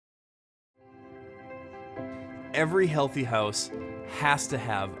Every healthy house has to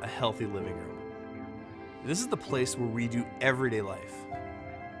have a healthy living room. This is the place where we do everyday life.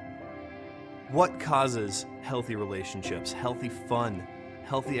 What causes healthy relationships, healthy fun,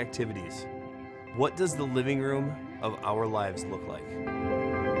 healthy activities? What does the living room of our lives look like?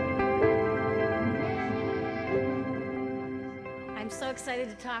 I'm so excited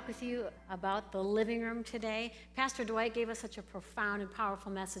to talk with you about the living room today. Pastor Dwight gave us such a profound and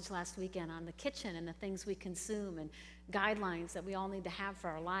powerful message last weekend on the kitchen and the things we consume and guidelines that we all need to have for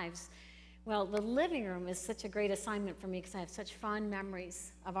our lives. Well, the living room is such a great assignment for me because I have such fond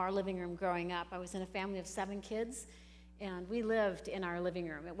memories of our living room growing up. I was in a family of 7 kids, and we lived in our living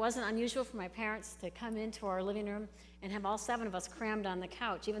room. It wasn't unusual for my parents to come into our living room and have all 7 of us crammed on the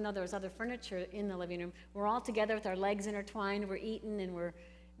couch, even though there was other furniture in the living room. We're all together with our legs intertwined, we're eating and we're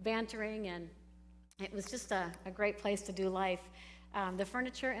bantering, and it was just a great place to do life. The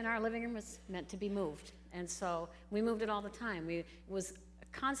furniture in our living room was meant to be moved, and so we moved it all the time. It was a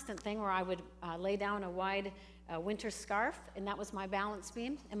constant thing where I would lay down a wide winter scarf, and that was my balance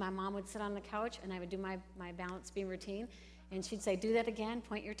beam, and my mom would sit on the couch, and I would do my balance beam routine, and she'd say, do that again,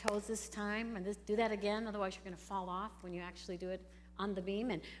 point your toes this time, and do that again, otherwise you're going to fall off when you actually do it on the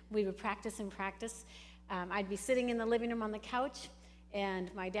beam, and we would practice and practice. I'd be sitting in the living room on the couch,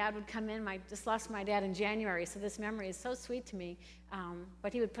 and my dad would come in. I just lost my dad in January, so this memory is so sweet to me,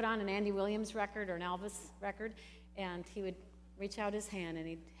 but he would put on an Andy Williams record or an Elvis record, and he would reach out his hand, and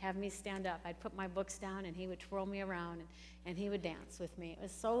he'd have me stand up. I'd put my books down, and he would twirl me around, and he would dance with me. It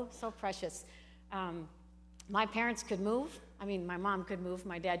was so, so precious. My parents could move. I mean, my mom could move.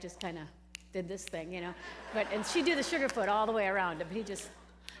 My dad just kind of did this thing, you know. And she'd do the sugar foot all the way around him. He just,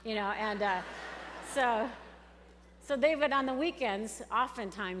 you know, and so they would, on the weekends,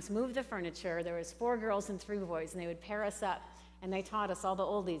 oftentimes move the furniture. There was 4 girls and 3 boys, and they would pair us up. And they taught us all the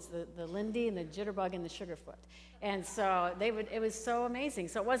oldies, the Lindy and the Jitterbug and the Sugarfoot. And so it was so amazing.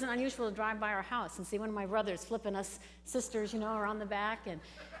 So it wasn't unusual to drive by our house and see one of my brothers flipping us sisters, you know, around the back.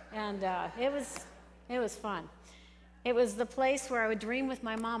 And it was fun. It was the place where I would dream with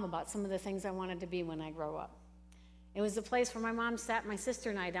my mom about some of the things I wanted to be when I grow up. It was the place where my mom sat my sister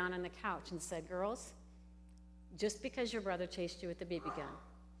and I down on the couch and said, girls, just because your brother chased you with the BB gun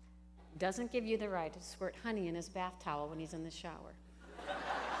doesn't give you the right to squirt honey in his bath towel when he's in the shower.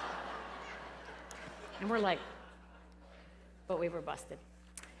 And we're like, but we were busted.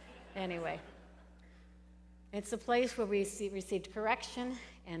 Anyway, it's a place where we received correction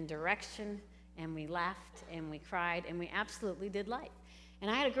and direction, and we laughed and we cried and we absolutely did life.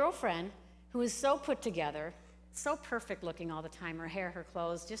 And I had a girlfriend who was so put together, so perfect looking all the time, her hair, her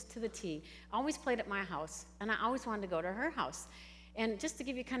clothes, just to the T. Always played at my house, and I always wanted to go to her house. And just to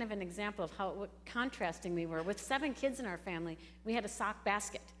give you kind of an example of what contrasting we were, with 7 kids in our family, we had a sock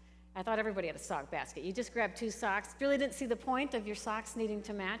basket. I thought everybody had a sock basket. You just grabbed 2 socks. Really didn't see the point of your socks needing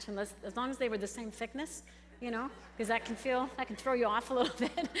to match, as long as they were the same thickness, you know, because that can throw you off a little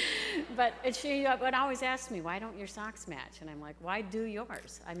bit. But she would always ask me, why don't your socks match? And I'm like, why do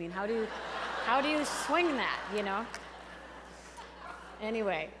yours? I mean, how do you swing that, you know?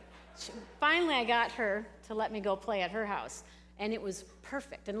 Anyway, finally I got her to let me go play at her house. And it was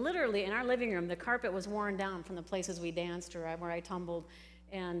perfect. And literally, in our living room, the carpet was worn down from the places we danced or where I tumbled.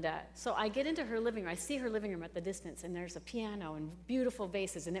 And so I get into her living room. I see her living room at the distance, and there's a piano and beautiful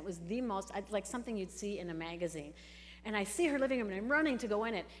vases. And it was the most, like something you'd see in a magazine. And I see her living room, and I'm running to go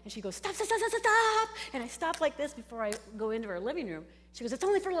in it. And she goes, stop, stop, stop, stop, stop. And I stop like this before I go into her living room. She goes, it's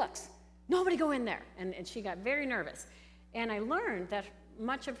only for looks. Nobody go in there. And she got very nervous. And I learned that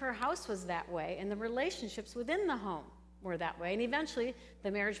much of her house was that way, and the relationships within the home were that way, and eventually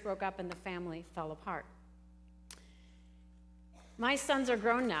the marriage broke up and the family fell apart. My sons are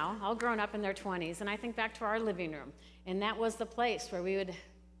grown now, all grown up in their 20s, and I think back to our living room, and that was the place where we would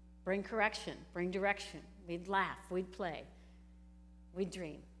bring correction, bring direction. We'd laugh, we'd play, we'd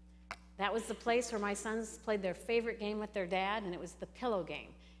dream. That was the place where my sons played their favorite game with their dad, and it was the pillow game.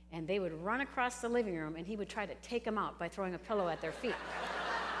 And they would run across the living room, and he would try to take them out by throwing a pillow at their feet.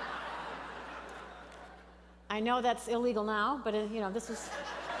 I know that's illegal now, but you know, this was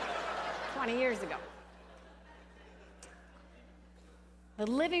 20 years ago. The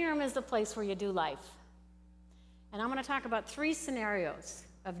living room is the place where you do life. And I'm going to talk about 3 scenarios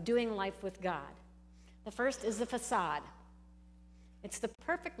of doing life with God. The first is the facade. It's the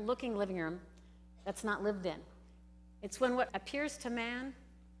perfect looking living room that's not lived in. It's when what appears to man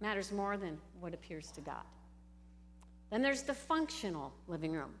matters more than what appears to God. Then there's the functional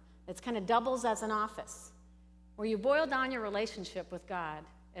living room. It kind of doubles as an office, where you boil down your relationship with God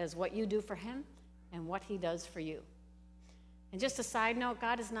as what you do for him and what he does for you. And just a side note,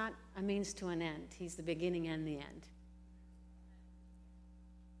 God is not a means to an end. He's the beginning and the end.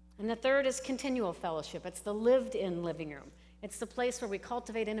 And the third is continual fellowship. It's the lived-in living room. It's the place where we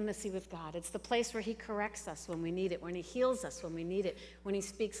cultivate intimacy with God. It's the place where he corrects us when we need it, when he heals us when we need it, when he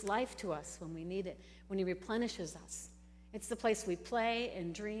speaks life to us when we need it, when he replenishes us. It's the place we play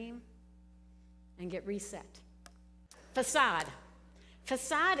and dream and get reset. Facade.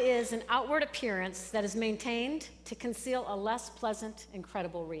 Facade is an outward appearance that is maintained to conceal a less pleasant,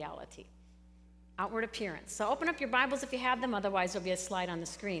 incredible reality. Outward appearance. So open up your Bibles if you have them, otherwise there'll be a slide on the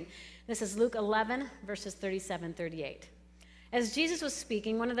screen. This is Luke 11, verses 37-38. As Jesus was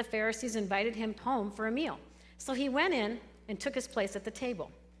speaking, one of the Pharisees invited him home for a meal. So he went in and took his place at the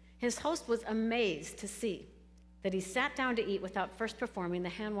table. His host was amazed to see that he sat down to eat without first performing the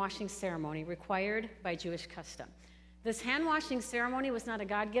hand-washing ceremony required by Jewish custom. This hand-washing ceremony was not a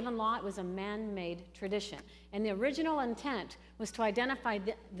God-given law, it was a man-made tradition. And the original intent was to identify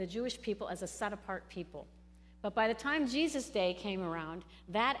the Jewish people as a set-apart people. But by the time Jesus' day came around,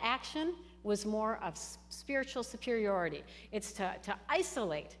 that action was more of spiritual superiority. It's to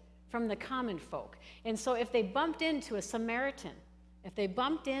isolate from the common folk. And so if they bumped into a Samaritan, if they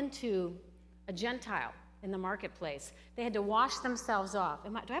bumped into a Gentile in the marketplace, they had to wash themselves off.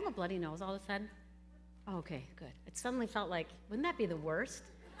 Do I have a bloody nose all of a sudden? Oh, okay, good. It suddenly felt like, wouldn't that be the worst?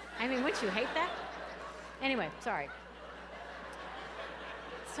 I mean, wouldn't you hate that? Anyway, sorry.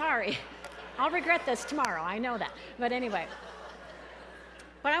 Sorry. I'll regret this tomorrow, I know that. But anyway.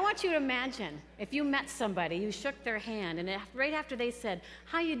 But I want you to imagine if you met somebody, you shook their hand, and right after they said,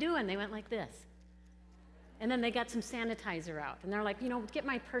 "How you doing?" they went like this. And then they got some sanitizer out. And they're like, get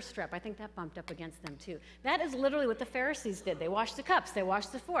my purse strap. I think that bumped up against them too. That is literally what the Pharisees did. They washed the cups. They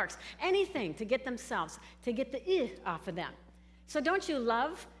washed the forks. Anything to get themselves, to get the off of them. So don't you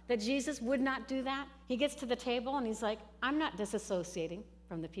love that Jesus would not do that? He gets to the table and he's like, I'm not disassociating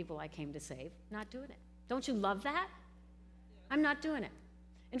from the people I came to save. Not doing it. Don't you love that? I'm not doing it.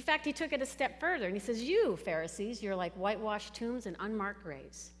 In fact, he took it a step further and he says, you Pharisees, you're like whitewashed tombs and unmarked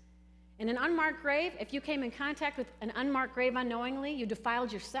graves. In an unmarked grave, if you came in contact with an unmarked grave unknowingly, you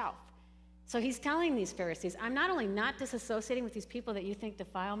defiled yourself. So he's telling these Pharisees, I'm not only not disassociating with these people that you think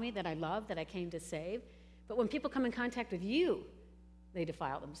defile me, that I love, that I came to save, but when people come in contact with you, they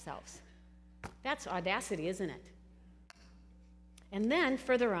defile themselves. That's audacity, isn't it? And then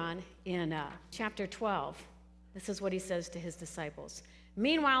further on in chapter 12, this is what he says to his disciples.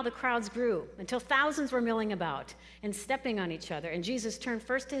 Meanwhile, the crowds grew until thousands were milling about and stepping on each other. And Jesus turned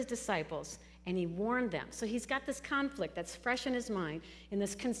first to his disciples and he warned them. So he's got this conflict that's fresh in his mind and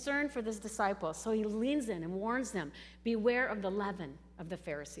this concern for his disciples. So he leans in and warns them, beware of the leaven of the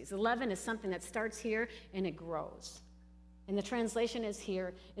Pharisees. The leaven is something that starts here and it grows. And the translation is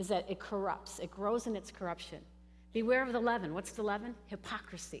here is that it corrupts. It grows in its corruption. Beware of the leaven. What's the leaven?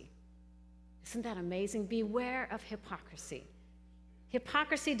 Hypocrisy. Isn't that amazing? Beware of hypocrisy.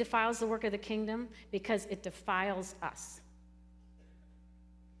 Hypocrisy defiles the work of the kingdom because it defiles us.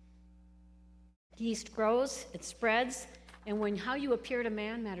 Yeast grows, it spreads, and when how you appear to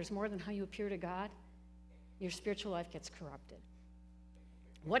man matters more than how you appear to God, your spiritual life gets corrupted.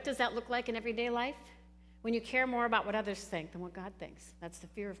 What does that look like in everyday life? When you care more about what others think than what God thinks. That's the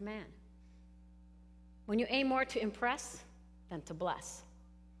fear of man. When you aim more to impress than to bless.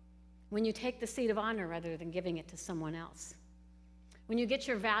 When you take the seat of honor rather than giving it to someone else. When you get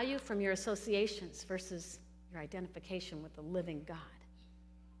your value from your associations versus your identification with the living God.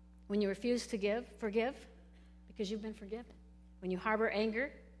 When you refuse to forgive because you've been forgiven. When you harbor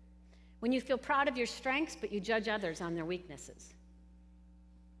anger. When you feel proud of your strengths but you judge others on their weaknesses.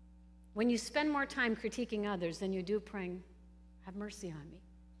 When you spend more time critiquing others than you do praying, have mercy on me.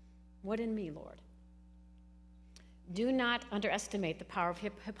 What in me, Lord? Do not underestimate the power of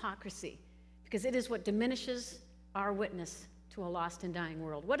hypocrisy because it is what diminishes our witness to a lost and dying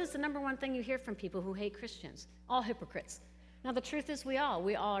world. What is the number one thing you hear from people who hate Christians? All hypocrites. Now, the truth is we all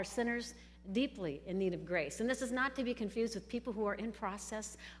are sinners deeply in need of grace. And this is not to be confused with people who are in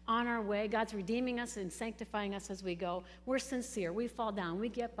process, on our way. God's redeeming us and sanctifying us as we go. We're sincere. We fall down. We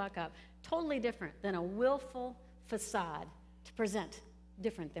get back up. Totally different than a willful facade to present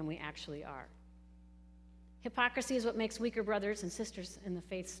different than we actually are. Hypocrisy is what makes weaker brothers and sisters in the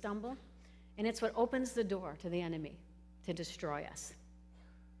faith stumble, and it's what opens the door to the enemy to destroy us.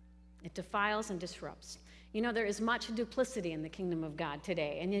 It defiles and disrupts. You know, there is much duplicity in the kingdom of God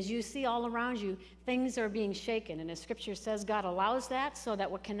today, and as you see all around you, things are being shaken, and as Scripture says, God allows that so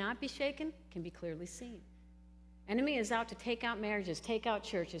that what cannot be shaken can be clearly seen. Enemy is out to take out marriages, take out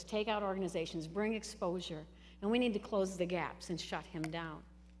churches, take out organizations, bring exposure, and we need to close the gaps and shut him down.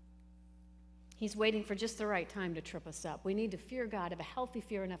 He's waiting for just the right time to trip us up. We need to fear God, have a healthy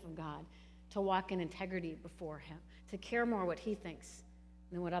fear enough of God to walk in integrity before him, to care more what he thinks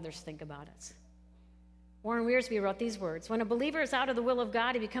than what others think about us. Warren Wiersbe wrote these words: when a believer is out of the will of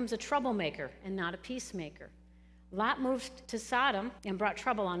God, he becomes a troublemaker and not a peacemaker. Lot moved to Sodom and brought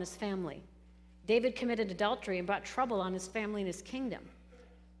trouble on his family. David committed adultery and brought trouble on his family and his kingdom.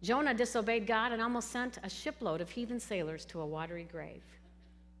 Jonah disobeyed God and almost sent a shipload of heathen sailors to a watery grave.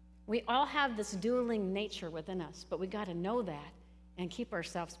 We all have this dueling nature within us, but we got to know that and keep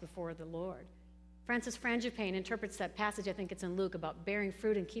ourselves before the Lord. Francis Frangipane interprets that passage, I think it's in Luke, about bearing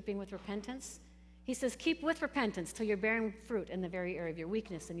fruit and keeping with repentance. He says, keep with repentance till you're bearing fruit in the very area of your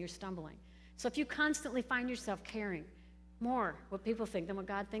weakness and you're stumbling. So if you constantly find yourself caring more what people think than what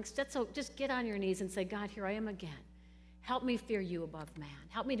God thinks, just get on your knees and say, God, here I am again. Help me fear you above man.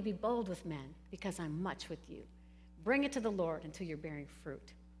 Help me to be bold with men because I'm much with you. Bring it to the Lord until you're bearing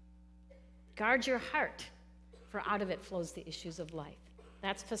fruit. Guard your heart, for out of it flows the issues of life.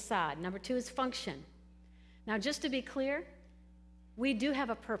 That's facade. Number 2 is function. Now, just to be clear, we do have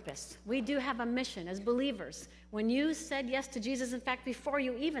a purpose. We do have a mission as believers. When you said yes to Jesus, in fact, before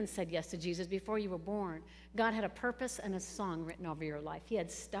you even said yes to Jesus, before you were born, God had a purpose and a song written over your life. He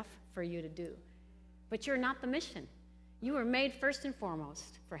had stuff for you to do. But you're not the mission. You were made first and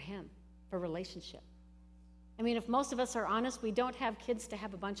foremost for him, for relationship. I mean, if most of us are honest, we don't have kids to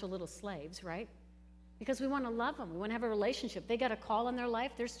have a bunch of little slaves, right? Because we want to love them. We want to have a relationship. They got a call in their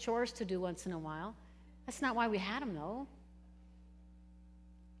life. There's chores to do once in a while. That's not why we had them, though.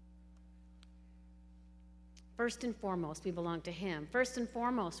 First and foremost, we belong to him. First and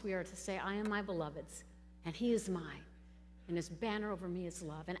foremost, we are to say, I am my beloved's, and he is mine. And his banner over me is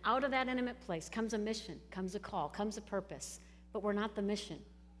love. And out of that intimate place comes a mission, comes a call, comes a purpose. But we're not the mission.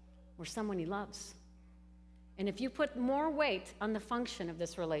 We're someone he loves. And if you put more weight on the function of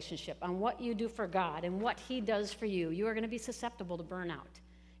this relationship, on what you do for God and what he does for you, you are going to be susceptible to burnout.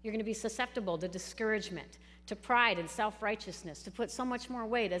 You're going to be susceptible to discouragement, to pride and self-righteousness, to put so much more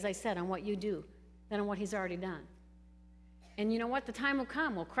weight, as I said, on what you do than on what he's already done. And you know what? The time will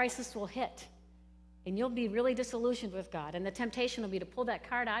come. Well, crisis will hit. And you'll be really disillusioned with God. And the temptation will be to pull that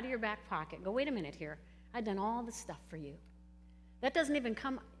card out of your back pocket and go, wait a minute here. I've done all this stuff for you. That doesn't even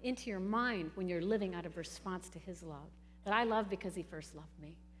come into your mind when you're living out of response to his love. That I love because he first loved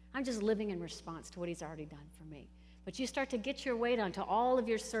me. I'm just living in response to what he's already done for me. But you start to get your weight onto all of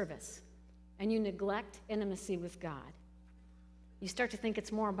your service, and you neglect intimacy with God. You start to think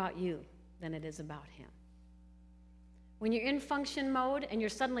it's more about you than it is about him. When you're in function mode and you're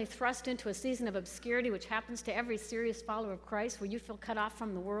suddenly thrust into a season of obscurity, which happens to every serious follower of Christ, where you feel cut off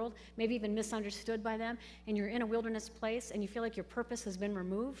from the world, maybe even misunderstood by them, and you're in a wilderness place and you feel like your purpose has been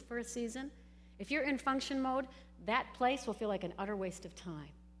removed for a season, if you're in function mode, that place will feel like an utter waste of time.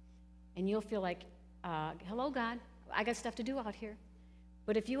 And you'll feel like, hello, God, I got stuff to do out here.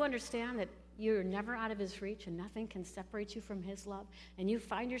 But if you understand that you're never out of his reach and nothing can separate you from his love, and you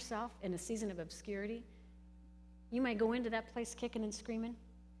find yourself in a season of obscurity, you may go into that place kicking and screaming,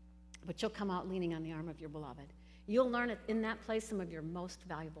 but you'll come out leaning on the arm of your beloved. You'll learn in that place some of your most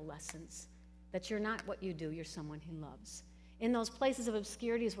valuable lessons, that you're not what you do, you're someone he loves. In those places of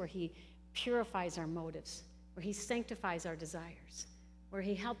obscurity is where he purifies our motives, where he sanctifies our desires, where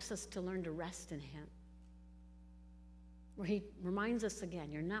he helps us to learn to rest in him, where he reminds us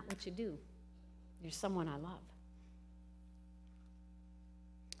again, you're not what you do, you're someone I love.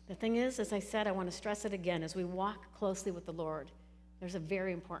 The thing is, as I said, I want to stress it again, as we walk closely with the Lord, there's a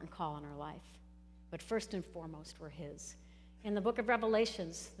very important call in our life. But first and foremost, we're his. In the book of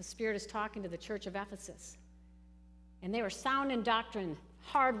Revelations, the Spirit is talking to the church of Ephesus. And they were sound in doctrine,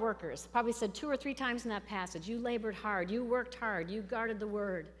 hard workers. Probably said 2 or 3 times in that passage, you labored hard, you worked hard, you guarded the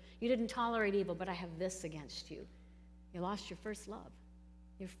word, you didn't tolerate evil, but I have this against you. You lost your first love.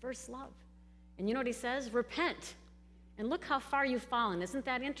 Your first love. And you know what he says? Repent. And look how far you've fallen. Isn't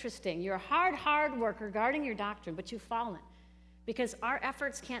that interesting? You're a hard worker guarding your doctrine, but you've fallen. Because our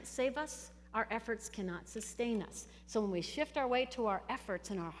efforts can't save us. Our efforts cannot sustain us. So when we shift our weight to our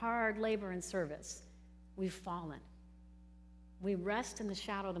efforts and our hard labor and service, we've fallen. We rest in the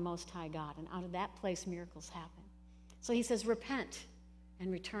shadow of the Most High God, and out of that place, miracles happen. So he says, repent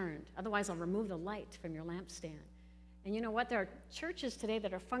and return. Otherwise, I'll remove the light from your lampstand. And you know what? There are churches today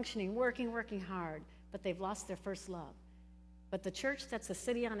that are functioning, working hard, but they've lost their first love. But the church that's a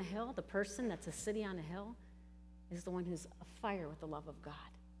city on a hill, the person that's a city on a hill, is the one who's afire with the love of God.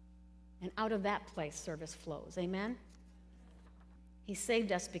 And out of that place, service flows. Amen? He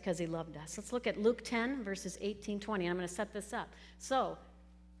saved us because he loved us. Let's look at Luke 10, verses 18, 20. I'm going to set this up. So,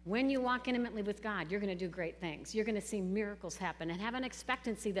 When you walk intimately with God, you're going to do great things. You're going to see miracles happen and have an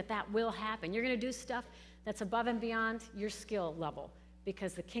expectancy that that will happen. You're going to do stuff that's above and beyond your skill level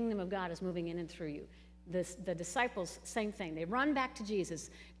because the kingdom of God is moving in and through you. The disciples, same thing. They run back to Jesus.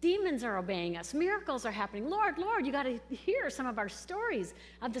 Demons are obeying us. Miracles are happening. Lord, Lord, you got to hear some of our stories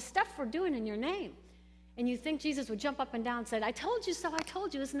of the stuff we're doing in your name. And you think Jesus would jump up and down and say, I told you so, I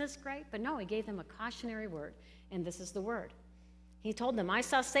told you, isn't this great? But no, he gave them a cautionary word, and this is the word. He told them, I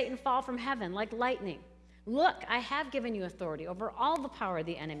saw Satan fall from heaven like lightning. Look, I have given you authority over all the power of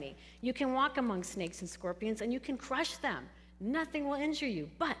the enemy. You can walk among snakes and scorpions, and you can crush them. Nothing will injure you,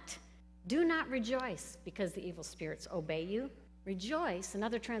 but do not rejoice because the evil spirits obey you. Rejoice,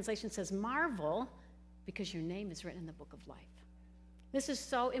 another translation says marvel, because your name is written in the book of life. This is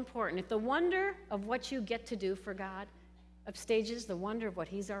so important. If the wonder of what you get to do for God upstages the wonder of what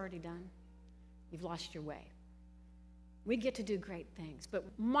he's already done, you've lost your way. We get to do great things, but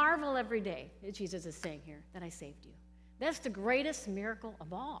marvel every day, Jesus is saying here, that I saved you. That's the greatest miracle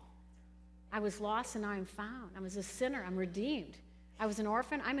of all. I was lost and now I'm found. I was a sinner, I'm redeemed. I was an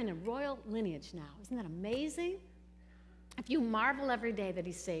orphan, I'm in a royal lineage now. Isn't that amazing? If you marvel every day that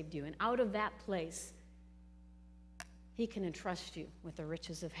he saved you, and out of that place, he can entrust you with the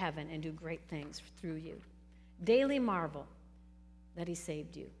riches of heaven and do great things through you. Daily marvel that he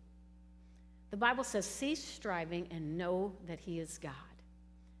saved you. The Bible says, cease striving and know that he is God.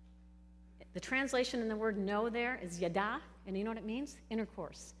 The translation in the word know there is yada, and you know what it means?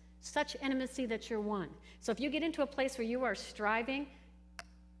 Intercourse. Such intimacy that you're one. So if you get into a place where you are striving, the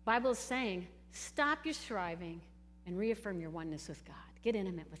Bible is saying, stop your striving and reaffirm your oneness with God. Get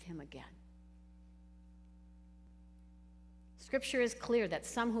intimate with him again. Scripture is clear that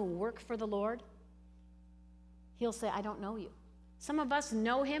some who work for the Lord, he'll say, I don't know you. Some of us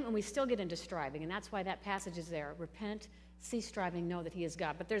know him and we still get into striving, and that's why that passage is there. Repent, cease striving, know that he is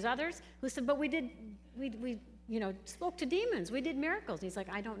God. But there's others who said, but we spoke to demons. We did miracles. And he's like,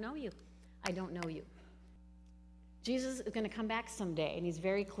 I don't know you. I don't know you. Jesus is going to come back someday, and he's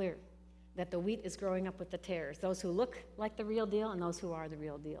very clear that the wheat is growing up with the tares, those who look like the real deal and those who are the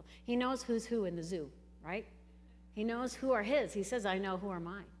real deal. He knows who's who in the zoo, right? He knows who are his. He says, I know who are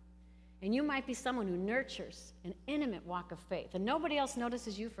mine. And you might be someone who nurtures an intimate walk of faith, and nobody else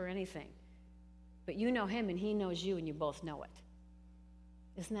notices you for anything. But you know him, and he knows you, and you both know it.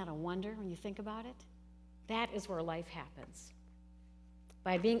 Isn't that a wonder when you think about it? That is where life happens.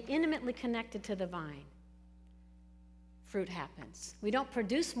 By being intimately connected to the vine, fruit happens. We don't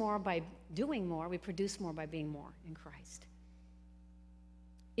produce more by doing more. We produce more by being more in Christ.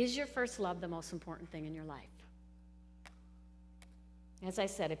 Is your first love the most important thing in your life? As I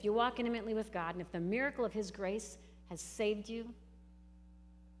said, if you walk intimately with God, and if the miracle of his grace has saved you,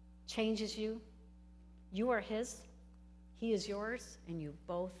 changes you, you are his, he is yours, and you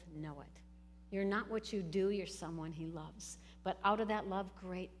both know it. You're not what you do, you're someone he loves. But out of that love,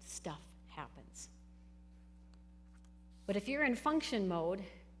 great stuff happens. But if you're in function mode,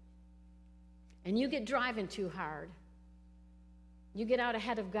 and you get driving too hard, you get out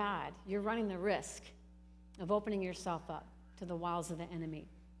ahead of God, you're running the risk of opening yourself up to the wiles of the enemy.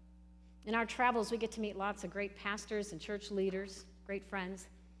 In our travels, we get to meet lots of great pastors and church leaders, great friends.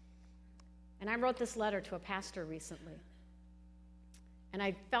 And I wrote this letter to a pastor recently. And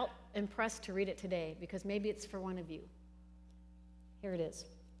I felt impressed to read it today because maybe it's for one of you. Here it is.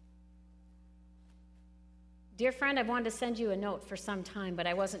 Dear friend, I've wanted to send you a note for some time, but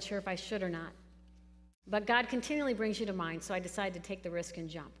I wasn't sure if I should or not. But God continually brings you to mind, so I decided to take the risk and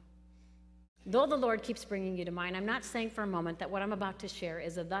jump. Though the Lord keeps bringing you to mind, I'm not saying for a moment that what I'm about to share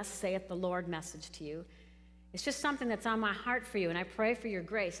is a thus saith the Lord message to you. It's just something that's on my heart for you, and I pray for your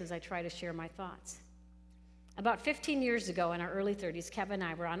grace as I try to share my thoughts. About 15 years ago, in our early 30s, Kevin and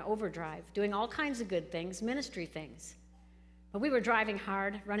I were on overdrive, doing all kinds of good things, ministry things. But we were driving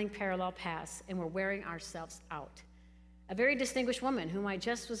hard, running parallel paths, and were wearing ourselves out. A very distinguished woman, whom I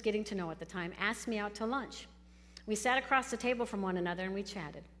just was getting to know at the time, asked me out to lunch. We sat across the table from one another, and we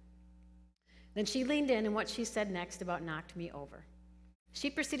chatted. Then she leaned in, and what she said next about knocked me over. She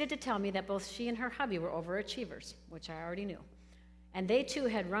proceeded to tell me that both she and her hubby were overachievers, which I already knew, and they too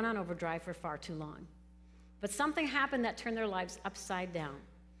had run on overdrive for far too long. But something happened that turned their lives upside down.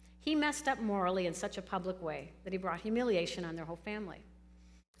 He messed up morally in such a public way that he brought humiliation on their whole family.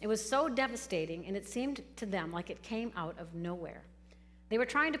 It was so devastating, and it seemed to them like it came out of nowhere. They were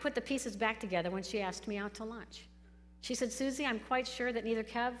trying to put the pieces back together when she asked me out to lunch. She said, Susie, I'm quite sure that neither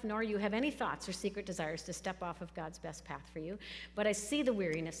Kev nor you have any thoughts or secret desires to step off of God's best path for you, but I see the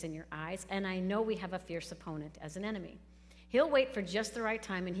weariness in your eyes, and I know we have a fierce opponent as an enemy. He'll wait for just the right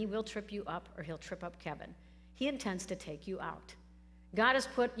time, and he will trip you up, or he'll trip up Kevin. He intends to take you out. God has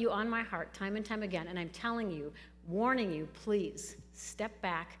put you on my heart time and time again, and I'm telling you, warning you, please step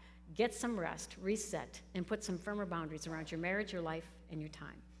back, get some rest, reset, and put some firmer boundaries around your marriage, your life, and your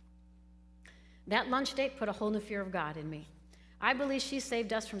time. That lunch date put a whole new fear of God in me. I believe she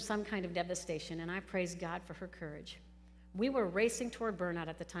saved us from some kind of devastation, and I praise God for her courage. We were racing toward burnout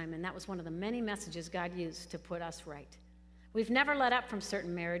at the time, and that was one of the many messages God used to put us right. We've never let up from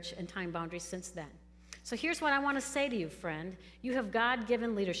certain marriage and time boundaries since then. So here's what I want to say to you, friend. You have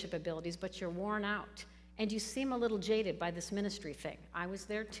God-given leadership abilities, but you're worn out, and you seem a little jaded by this ministry thing. I was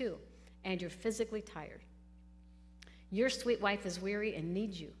there too, and you're physically tired. Your sweet wife is weary and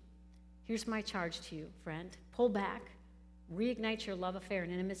needs you. Here's my charge to you, friend. Pull back, reignite your love affair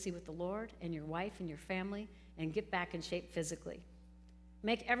and intimacy with the Lord and your wife and your family, and get back in shape physically.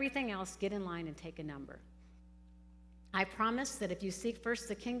 Make everything else get in line and take a number. I promise that if you seek first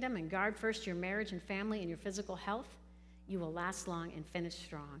the kingdom and guard first your marriage and family and your physical health, you will last long and finish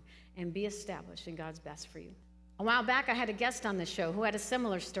strong and be established in God's best for you. A while back, I had a guest on the show who had a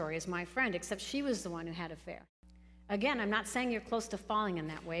similar story as my friend, except she was the one who had an affair. Again, I'm not saying you're close to falling in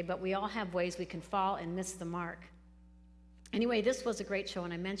that way, but we all have ways we can fall and miss the mark. Anyway, this was a great show,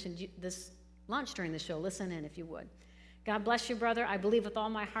 and I mentioned this lunch during the show. Listen in if you would. God bless you, brother. I believe with all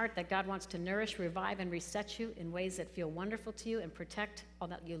my heart that God wants to nourish, revive, and reset you in ways that feel wonderful to you and protect all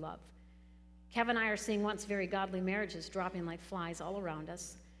that you love. Kevin and I are seeing once very godly marriages dropping like flies all around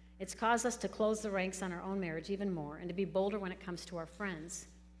us. It's caused us to close the ranks on our own marriage even more and to be bolder when it comes to our friends.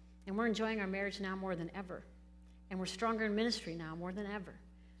 And we're enjoying our marriage now more than ever. And we're stronger in ministry now more than ever.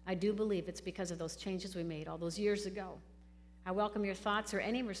 I do believe it's because of those changes we made all those years ago. I welcome your thoughts or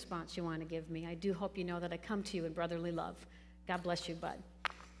any response you want to give me. I do hope you know that I come to you in brotherly love. God bless you, bud.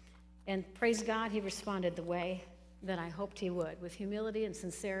 And praise God, he responded the way that I hoped he would, with humility and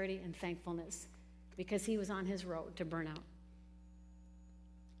sincerity and thankfulness, because he was on his road to burnout.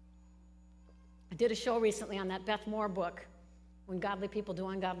 I did a show recently on that Beth Moore book, When Godly People Do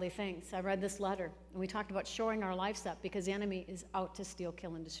Ungodly Things. I read this letter, and we talked about shoring our lives up because the enemy is out to steal,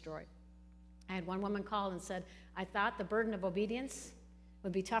 kill, and destroy. I had one woman call and said, I thought the burden of obedience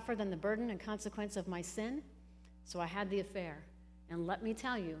would be tougher than the burden and consequence of my sin, so I had the affair. And let me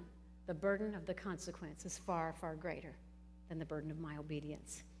tell you, the burden of the consequence is far, far greater than the burden of my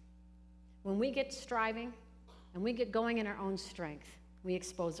obedience. When we get striving and we get going in our own strength, we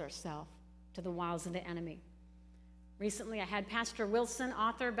expose ourselves to the wiles of the enemy. Recently, I had Pastor Wilson,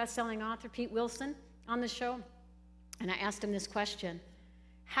 author, best-selling author, Pete Wilson, on the show, and I asked him this question.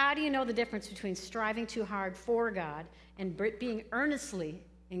 How do you know the difference between striving too hard for God and being earnestly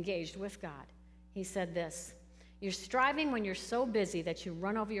engaged with God? He said this, you're striving when you're so busy that you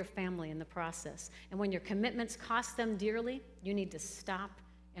run over your family in the process. And when your commitments cost them dearly, you need to stop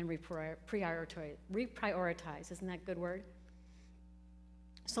and reprioritize. Isn't that a good word?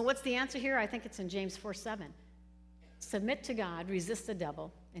 So what's the answer here? I think it's in James 4:7. Submit to God, resist the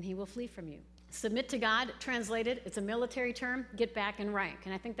devil, and he will flee from you. Submit to God, translated, it's a military term, get back in rank.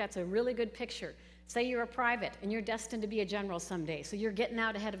 And I think that's a really good picture. Say you're a private and you're destined to be a general someday. So you're getting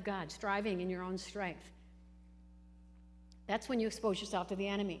out ahead of God, striving in your own strength. That's when you expose yourself to the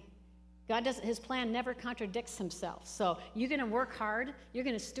enemy. God doesn't, his plan never contradicts himself. So you're going to work hard, you're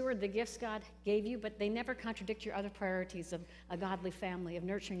going to steward the gifts God gave you, but they never contradict your other priorities of a godly family, of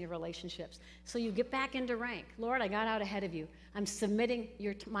nurturing your relationships. So you get back into rank. Lord, I got out ahead of you. I'm submitting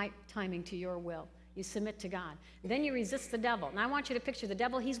my timing to your will. You submit to God. Then you resist the devil. And I want you to picture the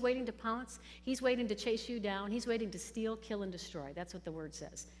devil, he's waiting to pounce. He's waiting to chase you down. He's waiting to steal, kill, and destroy. That's what the word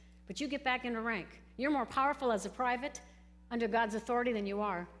says. But you get back into rank. You're more powerful as a private under God's authority than you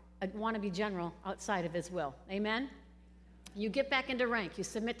are a wannabe general outside of his will. Amen? You get back into rank. You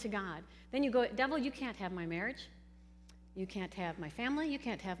submit to God. Then you go, devil, you can't have my marriage. You can't have my family. You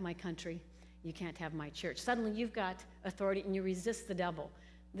can't have my country. You can't have my church. Suddenly you've got authority and you resist the devil.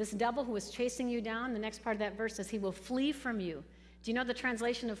 This devil who is chasing you down, the next part of that verse says he will flee from you. Do you know the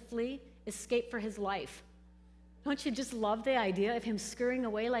translation of flee? Escape for his life. Don't you just love the idea of him scurrying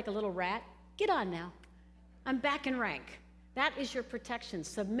away like a little rat? Get on now. I'm back in rank. That is your protection.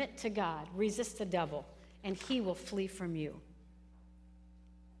 Submit to God, resist the devil, and he will flee from you.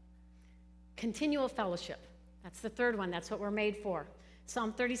 Continual fellowship. That's the third one. That's what we're made for.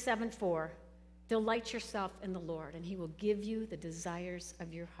 Psalm 37:4. Delight yourself in the Lord, and he will give you the desires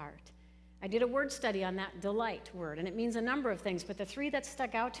of your heart. I did a word study on that delight word, and it means a number of things, but the three that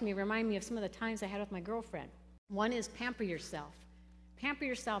stuck out to me remind me of some of the times I had with my girlfriend. One is pamper yourself. Pamper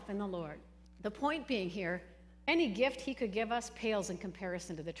yourself in the Lord. The point being here, any gift he could give us pales in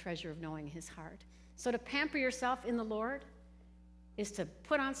comparison to the treasure of knowing his heart. So to pamper yourself in the Lord is to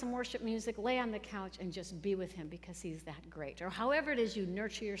put on some worship music, lay on the couch, and just be with him because he's that great. Or however it is you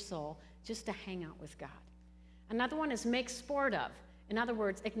nurture your soul, just to hang out with God. Another one is make sport of. In other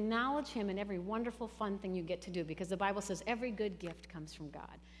words, acknowledge him in every wonderful, fun thing you get to do, because the Bible says every good gift comes from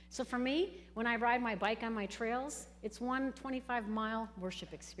God. So for me, when I ride my bike on my trails, it's one 25-mile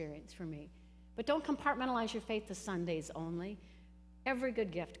worship experience for me. But don't compartmentalize your faith to Sundays only. Every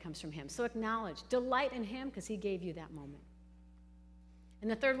good gift comes from him. So acknowledge, delight in him, because he gave you that moment. And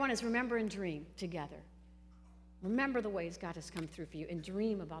the third one is remember and dream together. Remember the ways God has come through for you and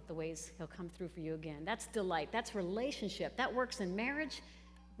dream about the ways he'll come through for you again. That's delight. That's relationship. That works in marriage,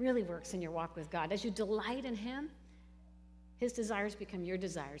 really works in your walk with God. As you delight in him, his desires become your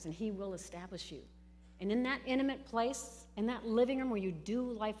desires, and he will establish you. And in that intimate place, in that living room where you do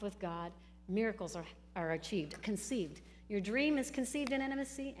life with God, miracles are achieved, conceived. Your dream is conceived in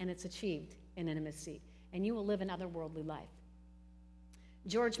intimacy, and it's achieved in intimacy. And you will live an otherworldly life.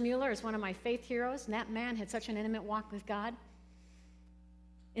 George Mueller is one of my faith heroes, and that man had such an intimate walk with God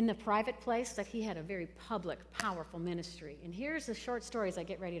in the private place that he had a very public, powerful ministry. And here's the short story as I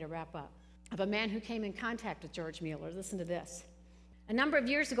get ready to wrap up of a man who came in contact with George Mueller. Listen to this. A number of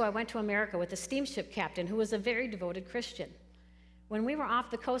years ago, I went to America with a steamship captain who was a very devoted Christian. When we were off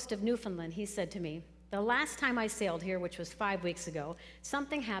the coast of Newfoundland, he said to me, "The last time I sailed here, which was 5 weeks ago,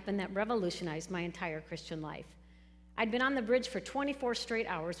 something happened that revolutionized my entire Christian life. I'd been on the bridge for 24 straight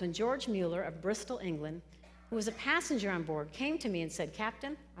hours when George Mueller of Bristol, England, who was a passenger on board, came to me and said,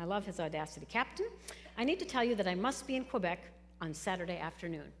 'Captain,' I love his audacity, 'Captain, I need to tell you that I must be in Quebec on Saturday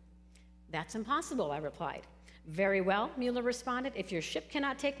afternoon.' 'That's impossible,' I replied. 'Very well,' Mueller responded. 'If your ship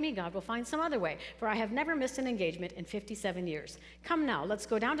cannot take me, God will find some other way, for I have never missed an engagement in 57 years. Come now, let's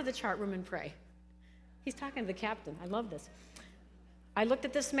go down to the chart room and pray.'" He's talking to the captain. I love this. I looked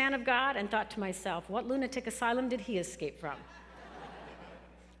at this man of God and thought to myself, what lunatic asylum did he escape from?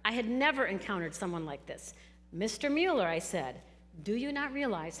 I had never encountered someone like this. "Mr. Mueller," I said, "do you not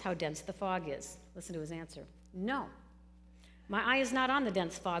realize how dense the fog is?" Listen to his answer. "No. My eye is not on the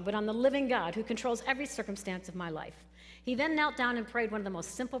dense fog, but on the living God who controls every circumstance of my life." He then knelt down and prayed one of the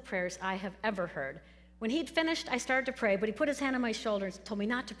most simple prayers I have ever heard. When he'd finished, I started to pray, but he put his hand on my shoulder and told me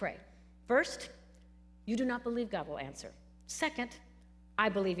not to pray. First, you do not believe God will answer. Second, I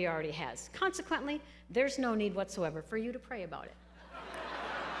believe he already has. Consequently, there's no need whatsoever for you to pray about it.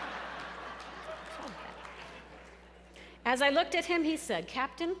 As I looked at him, he said,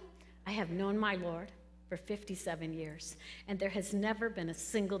 "Captain, I have known my Lord for 57 years, and there has never been a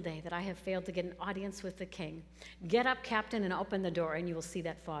single day that I have failed to get an audience with the king. Get up, Captain, and open the door, and you will see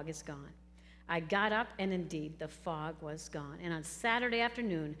that fog is gone." I got up, and indeed, the fog was gone. And on Saturday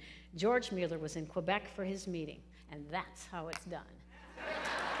afternoon, George Mueller was in Quebec for his meeting, and that's how it's done.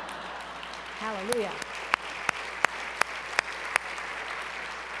 Hallelujah.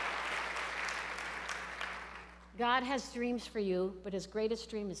 God has dreams for you, but his greatest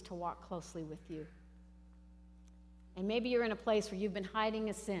dream is to walk closely with you. And maybe you're in a place where you've been hiding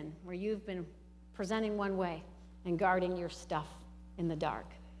a sin, where you've been presenting one way and guarding your stuff in the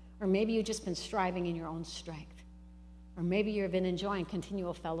dark. Or maybe you've just been striving in your own strength. Or maybe you've been enjoying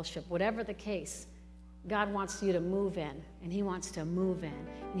continual fellowship. Whatever the case, God wants you to move in, and he wants to move in,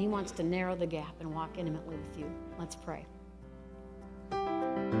 and he wants to narrow the gap and walk intimately with you. Let's pray.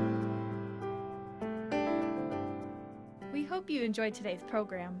 We hope you enjoyed today's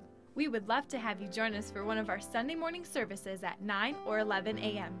program. We would love to have you join us for one of our Sunday morning services at 9 or 11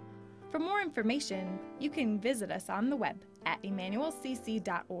 a.m. For more information, you can visit us on the web at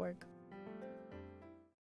emmanuelcc.org.